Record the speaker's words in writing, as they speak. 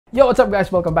Yo, what's up guys?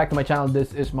 Welcome back to my channel.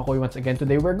 This is Makoy once again.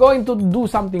 Today we're going to do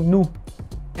something new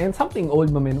and something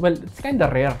old, my man. Well, it's kind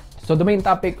of rare. So the main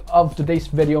topic of today's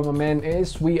video, my man,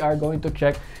 is we are going to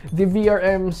check the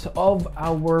VRMs of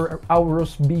our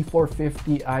Aorus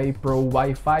B450i Pro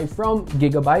Wifi from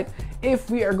Gigabyte if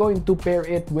we are going to pair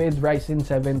it with Ryzen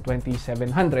 7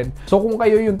 2700. So kung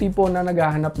kayo yung tipo na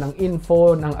naghahanap ng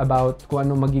info ng about kung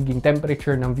ano magiging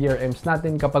temperature ng VRMs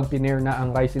natin kapag pinair na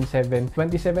ang Ryzen 7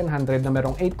 2700 na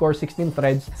merong 8-core 16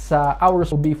 threads sa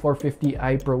Aorus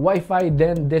B450i Pro Wifi,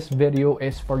 then this video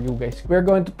is for you guys. We're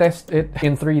going to test it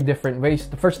in 3 different ways.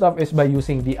 The first off is by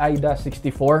using the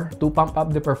AIDA64 to pump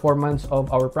up the performance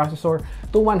of our processor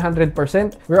to 100%.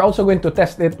 We're also going to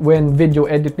test it when video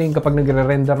editing kapag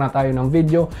nagre-render na tayo ng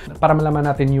video para malaman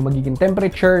natin yung magiging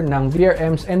temperature ng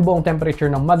VRMs and buong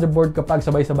temperature ng motherboard kapag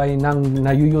sabay-sabay nang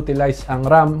na-utilize ang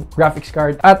RAM, graphics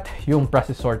card at yung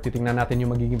processor. Titingnan natin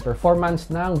yung magiging performance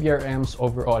ng VRMs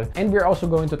overall. And we're also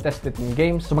going to test it in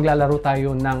games. So maglalaro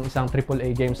tayo ng isang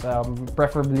AAA games,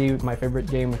 preferably my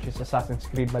favorite game, which is Assassin's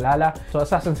Creed Valhalla. So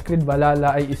Assassin's Creed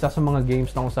Valhalla ay isa sa mga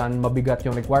games na kung saan mabigat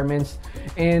yung requirements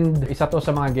and isa to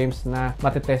sa mga games na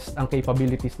matetest ang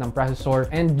capabilities ng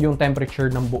processor and yung temperature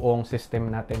ng buong system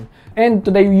natin. And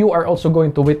today you are also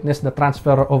going to witness the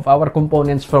transfer of our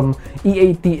components from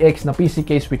AITC na PC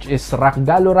case, which is rack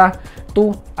Galora,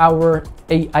 to our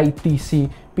AITC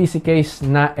PC case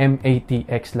na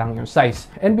MATX lang yung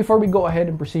size. And before we go ahead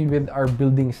and proceed with our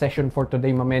building session for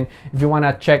today, my man, if you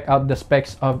wanna check out the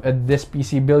specs of this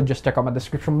PC build, just check out my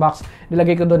description box.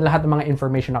 Nilagay ko doon lahat ng mga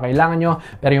information na kailangan nyo.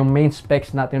 Pero yung main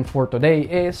specs natin for today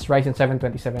is Ryzen 7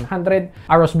 2700,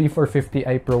 Aorus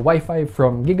B450i Pro Wifi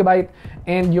from Gigabyte,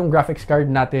 and yung graphics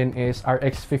card natin is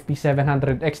RX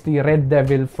 5700xt Red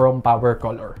Devil from Power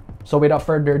Color. So without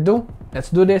further ado,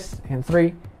 let's do this in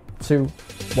 3, 2,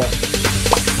 1.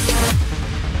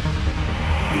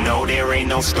 No, there ain't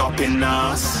no stopping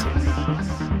us.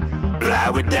 Fly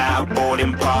without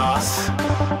boarding pass.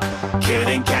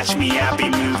 Couldn't catch me, I be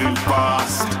moving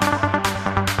fast.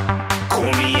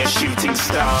 Call me a shooting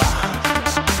star.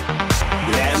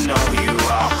 Let 'em know who you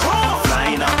are.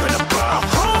 Flying up in a bar.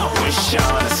 Wish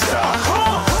on a star.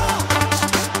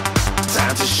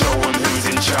 Time to show 'em who's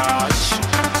in charge.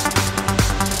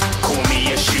 Call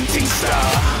me a shooting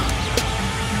star.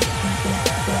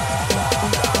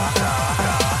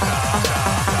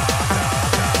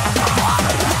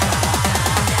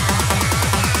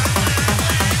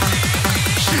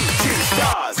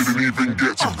 Even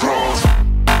get to cross.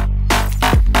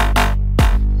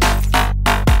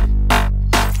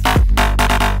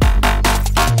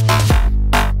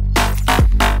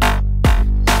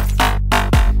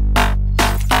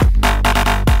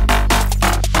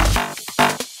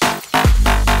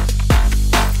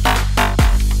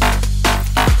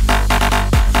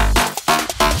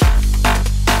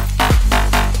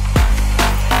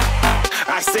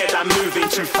 I said I'm moving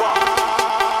too far.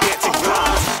 Get to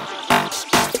glass.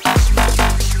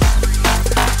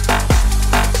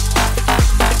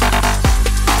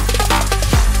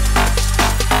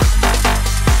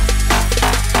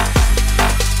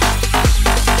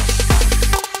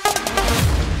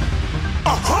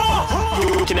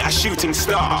 Shooting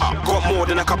star. Got more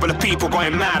than a couple of people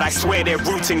going mad, I swear they're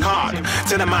rooting hard.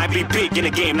 Tell them I'd be big in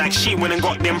the game like she went and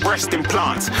got them breast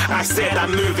implants. I said I'm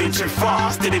moving too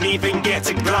fast, didn't even get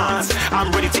a glance.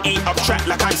 I'm ready to eat up track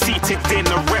like I'm seated in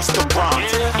a restaurant.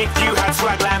 If you had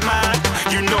swag like mine,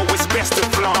 you know it's best to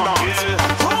flaunt.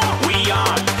 We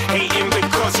aren't hating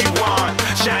because you aren't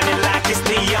shining like it's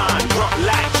neon, rock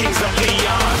like kings of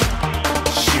Leon.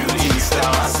 Shooting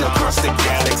stars across the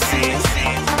galaxy.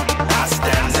 I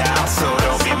stand out, so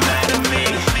don't be mad at me.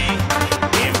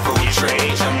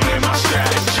 Infiltrate, I'm with my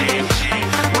strategy.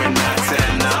 When I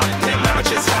turn up, then I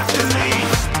just have to leave.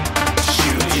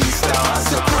 Shooting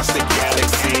stars across the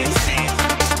galaxy.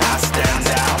 I stand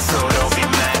out, so don't be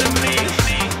mad at me.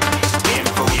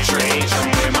 Infiltrate,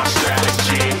 I'm with my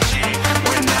strategy.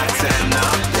 When I turn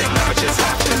up, then I just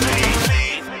have to leave.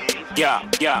 Yeah,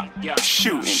 shooting. Yeah,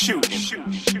 shooting.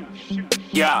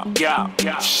 Yeah,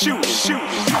 shooting.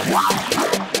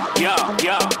 Yeah,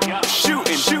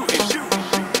 shooting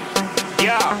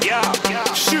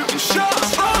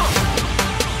shots.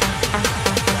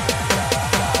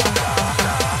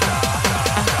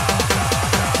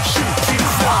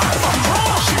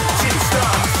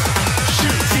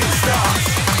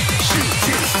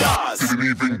 Shooting stars. Didn't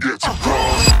even get to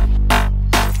cross.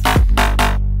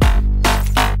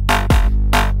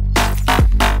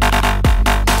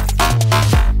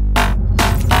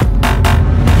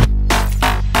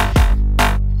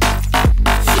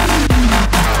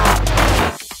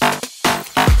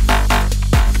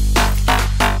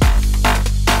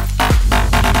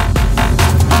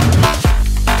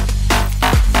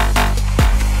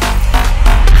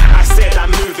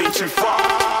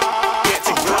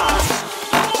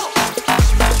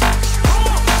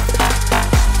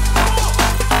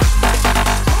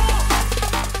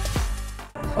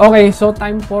 Okay, so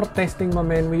time for testing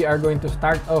mamen. We are going to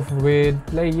start off with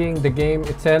playing the game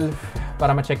itself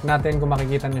para ma-check natin kung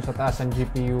makikita nyo sa taas ang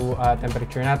GPU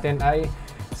temperature natin ay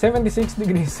 76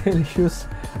 degrees Celsius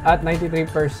at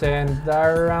 93%,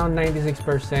 around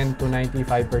 96% to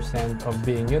 95% of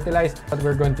being utilized. But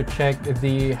we're going to check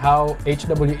the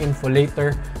HW info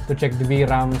later to check the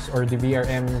VRAMs or the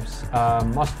VRMs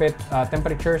MOSFET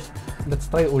temperatures. Let's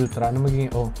try ultra. Ano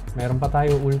magiging, oh, meron pa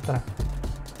tayo ultra.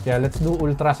 Yeah, let's do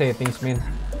ultra settings, man.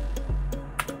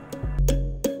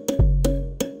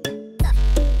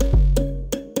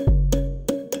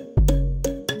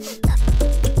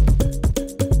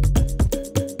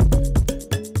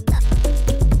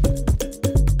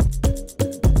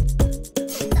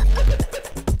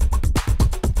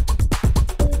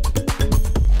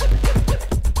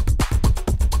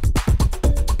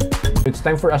 It's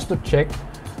time for us to check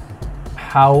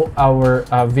how our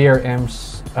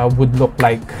VRMs would look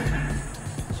like.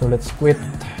 So let's quit.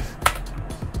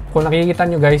 Kung nakikita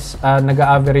nyo guys,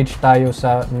 nag-average tayo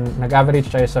sa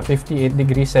 58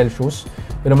 degrees Celsius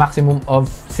with a maximum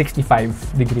of 65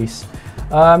 degrees.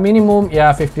 Minimum,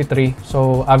 yeah, 53.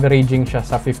 So averaging siya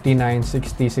sa 59,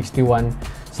 60, 61,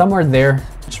 somewhere there.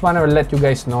 Just wanna let you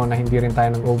guys know na hindi rin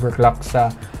tayo nag-overclock sa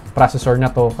processor na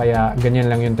to, kaya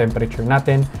ganyan lang yung temperature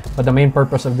natin. But the main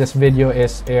purpose of this video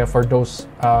is for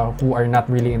those who are not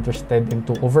really interested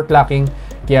into overclocking,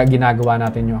 kaya ginagawa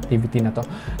natin yung activity na to.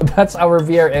 That's our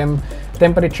VRM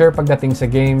temperature pagdating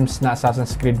sa games na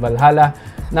Assassin's Creed Valhalla.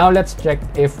 Now let's check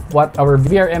if what our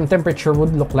VRM temperature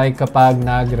would look like kapag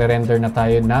nagre-render na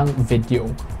tayo ng video.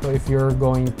 So if you're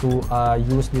going to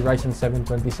use the Ryzen 7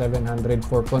 2700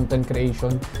 for content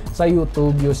creation sa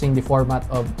YouTube using the format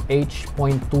of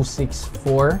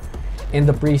H.264 and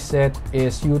the preset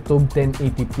is YouTube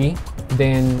 1080p,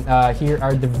 then here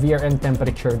are the VRM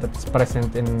temperature that's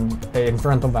present in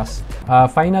front of us.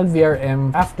 Final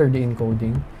VRM after the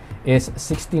encoding is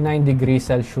 69 degrees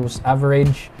Celsius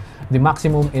average. The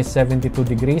maximum is 72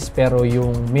 degrees pero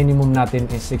yung minimum natin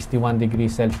is 61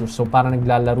 degrees Celsius. So parang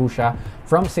naglalaro siya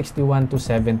from 61 to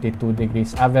 72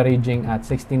 degrees, averaging at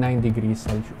 69 degrees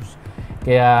Celsius.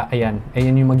 Kaya ayan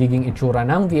yung magiging itsura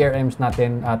ng VRMs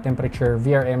natin, temperature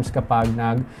VRMs kapag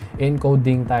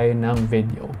nag-encoding tayo ng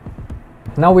video.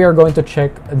 Now we are going to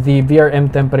check the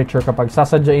VRM temperature kapag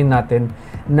sasadyain natin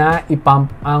na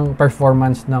ipump ang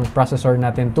performance ng processor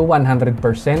natin to 100%.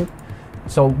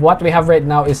 So what we have right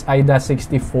now is AIDA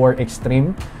 64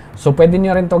 Extreme. So pwede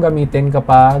nyo rin to gamitin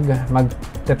kapag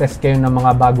mag-test kayo ng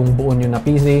mga bagong buo nyo na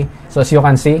PC. So as you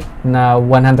can see, na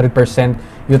 100%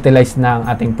 utilized na ang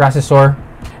ating processor.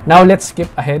 Now let's skip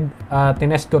ahead.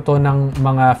 Tinest ko to ng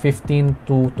mga 15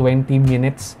 to 20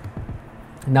 minutes.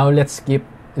 Now let's skip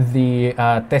the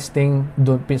testing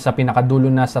sa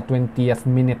pinakadulo na sa 20th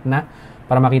minute na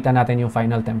para makita natin yung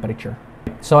final temperature.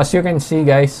 So as you can see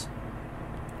guys,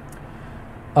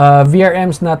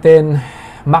 VRMs natin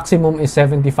maximum is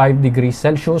 75 degrees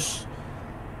Celsius.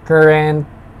 Current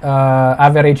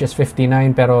average is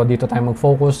 59 pero dito tayo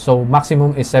mag-focus. So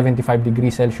maximum is 75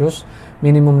 degrees Celsius.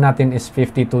 Minimum natin is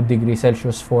 52 degrees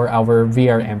Celsius for our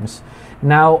VRMs.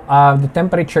 Now, the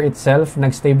temperature itself,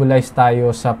 nag-stabilize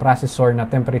tayo sa processor na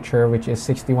temperature which is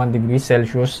 61 degrees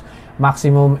Celsius.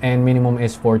 Maximum and minimum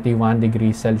is 41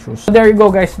 degrees Celsius. So there you go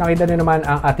guys, nakita nyo naman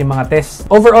ang ating mga tests.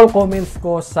 Overall comments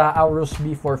ko sa Aorus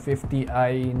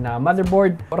B450i na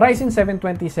motherboard. Ryzen 7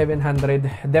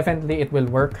 2700, definitely it will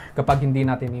work kapag hindi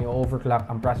natin i-overclock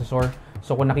ang processor.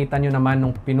 So kung nakita nyo naman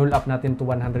nung pinull up natin to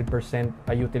 100%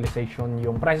 utilization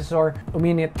yung processor,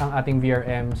 uminit ang ating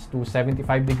VRMs to 75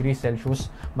 degrees Celsius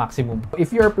maximum.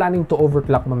 If you're planning to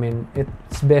overclock mamin,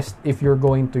 it's best if you're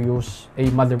going to use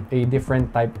a different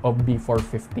type of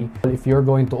B450. If you're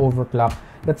going to overclock,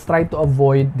 let's try to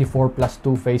avoid the 4+2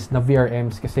 phase na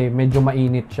VRMs kasi medyo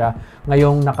mainit siya.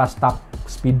 Ngayong naka-stock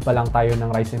speed pa lang tayo ng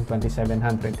Ryzen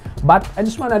 2700. But I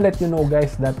just wanna let you know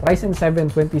guys that Ryzen 7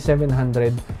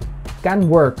 2700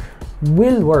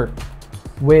 will work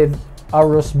with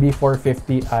Aorus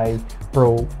B450i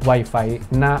Pro Wifi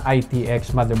na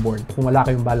ITX motherboard. Kung wala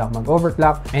kayong balak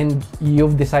mag-overclock and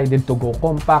you've decided to go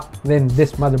compact, then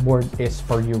this motherboard is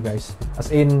for you guys.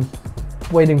 As in,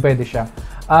 pwedeng-pwede siya.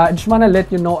 I just wanna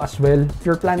let you know as well, if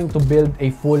you're planning to build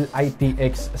a full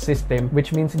ITX system,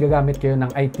 which means gagamit kayo ng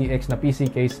ITX na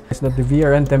PC case, is that the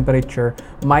VRN temperature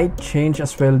might change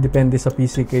as well depende sa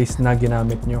PC case na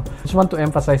ginamit nyo. I just want to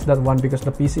emphasize that one because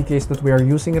the PC case that we are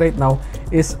using right now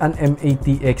is an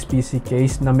MATX PC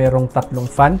case na merong 3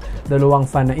 fan, 2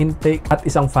 fan na intake at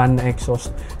 1 fan na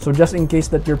exhaust. So just in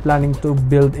case that you're planning to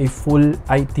build a full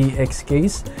ITX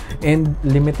case and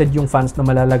limited yung fans na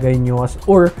malalagay nyo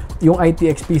or yung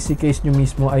ITX PC case nyo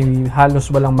mismo ay halos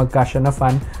walang magkasya na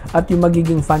fan at yung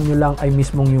magiging fan nyo lang ay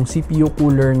mismong yung CPU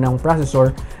cooler ng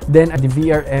processor, then the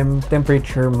Vrm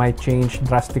temperature might change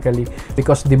drastically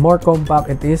because the more compact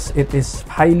it is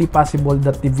highly possible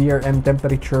that the Vrm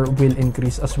temperature will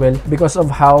increase as well because of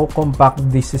how compact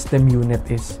the system unit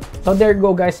is. So there you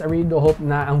go guys, I really do hope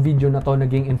na ang video na to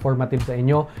naging informative sa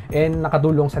inyo and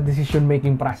nakatulong sa decision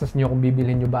making process nyo kung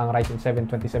bibilhin nyo ba ang Ryzen 7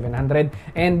 2700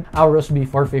 and Aorus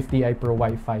B450i Pro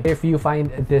Wifi. If you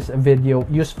find this video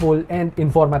useful and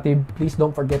informative, please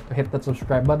don't forget to hit that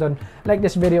subscribe button, like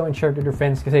this video, and share to your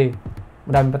friends kasi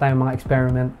marami pa tayong mga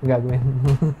experiment na gagawin.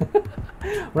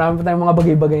 Marami pa tayong mga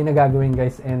bagay-bagay na gagawin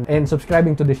guys, and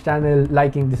subscribing to this channel,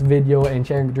 liking this video, and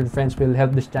sharing to your friends will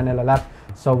help this channel a lot.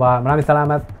 So maraming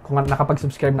salamat kung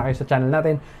nakapag-subscribe na kayo sa channel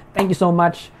natin. Thank you so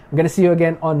much. I'm gonna see you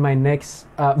again on my next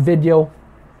video.